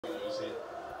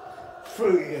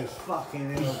Fruity as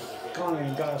fucking hell. Can't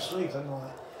even go to sleep at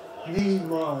night. Need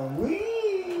my weed.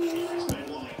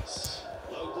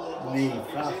 Need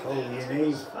fuck all you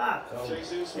need. Fuck all.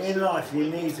 In life you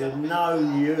need to know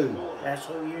you. That's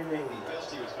all you need.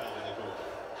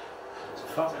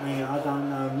 Fuck me, I don't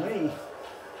know me.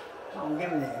 I'm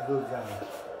giving it a good go.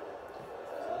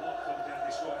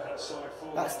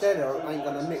 That steno ain't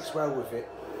gonna mix well with it.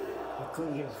 I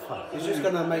couldn't give a fuck. It's just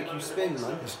gonna make you spin,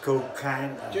 man. It's called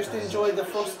Cannabis. Just enjoy the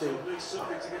frosting.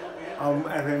 I'm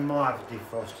having my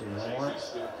defrosting, alright?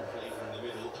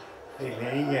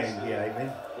 Evening, yeah,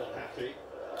 evening.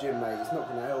 Jim, mate, it's not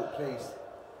gonna help, please.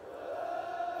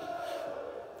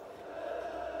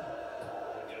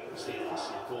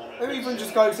 Who even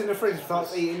just goes in the fridge and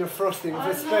starts eating the frosting with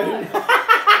a spoon?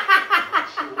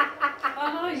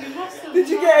 I know, you must have. Did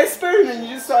you get a spoon and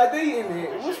you just started eating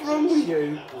it? What's wrong with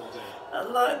you? I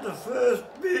like the first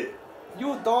bit.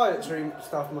 Your dietary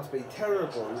stuff must be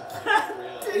terrible.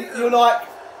 You're like,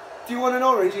 do you want an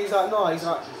orange? He's like, no. He's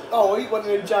like, oh, I'll eat one of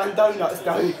them jam donuts,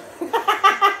 don't.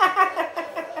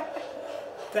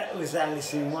 That was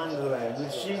Alice in Wonderland. When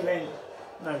she went,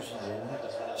 no she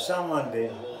didn't. Someone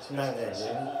did. No they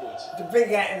didn't. The big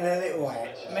hat and the little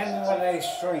hat. Remember when they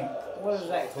shrink? What was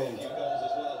that called?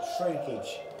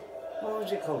 Shrinkage. What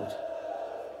was it called?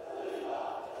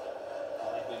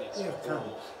 Here it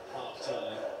comes.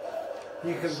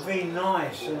 You can be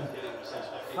nice and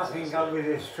fucking go with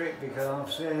this trick because I'm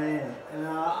still in it. And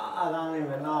I don't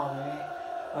even know I'm in it.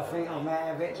 I think I'm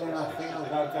out of it, then I think I'll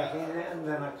go back in it, and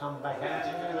then I come back out,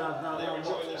 and then I don't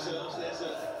know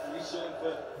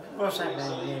what's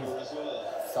happening here.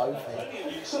 Sophie.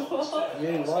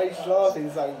 You, why are you laughing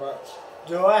so much?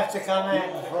 Do I have to come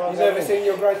out before I You've go never in? seen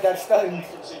your granddad stoned?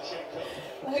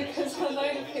 Because I know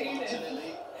the feeling.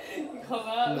 You come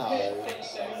out of it, then you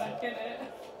go back in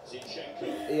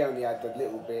it. He only had a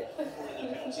little bit.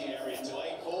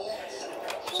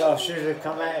 So I should have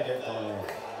come out of it by now.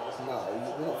 No,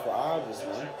 not for hours,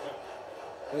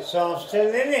 man. So I'm still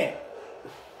in it.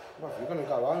 Well, you're going to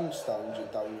go home stoned, you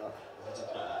donut.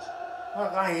 I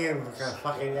can't even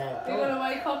fucking out. You're going to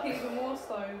wake up even more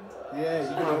stoned.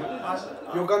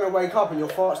 Yeah, you're going to wake up and your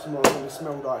farts tomorrow are going to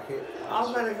smell like it.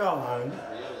 I'm going to go home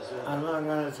and I'm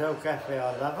going to tell Kathy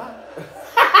I love her.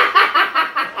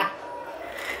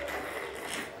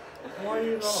 Why are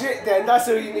you laughing? Shit then, that's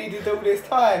all you needed all this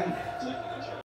time.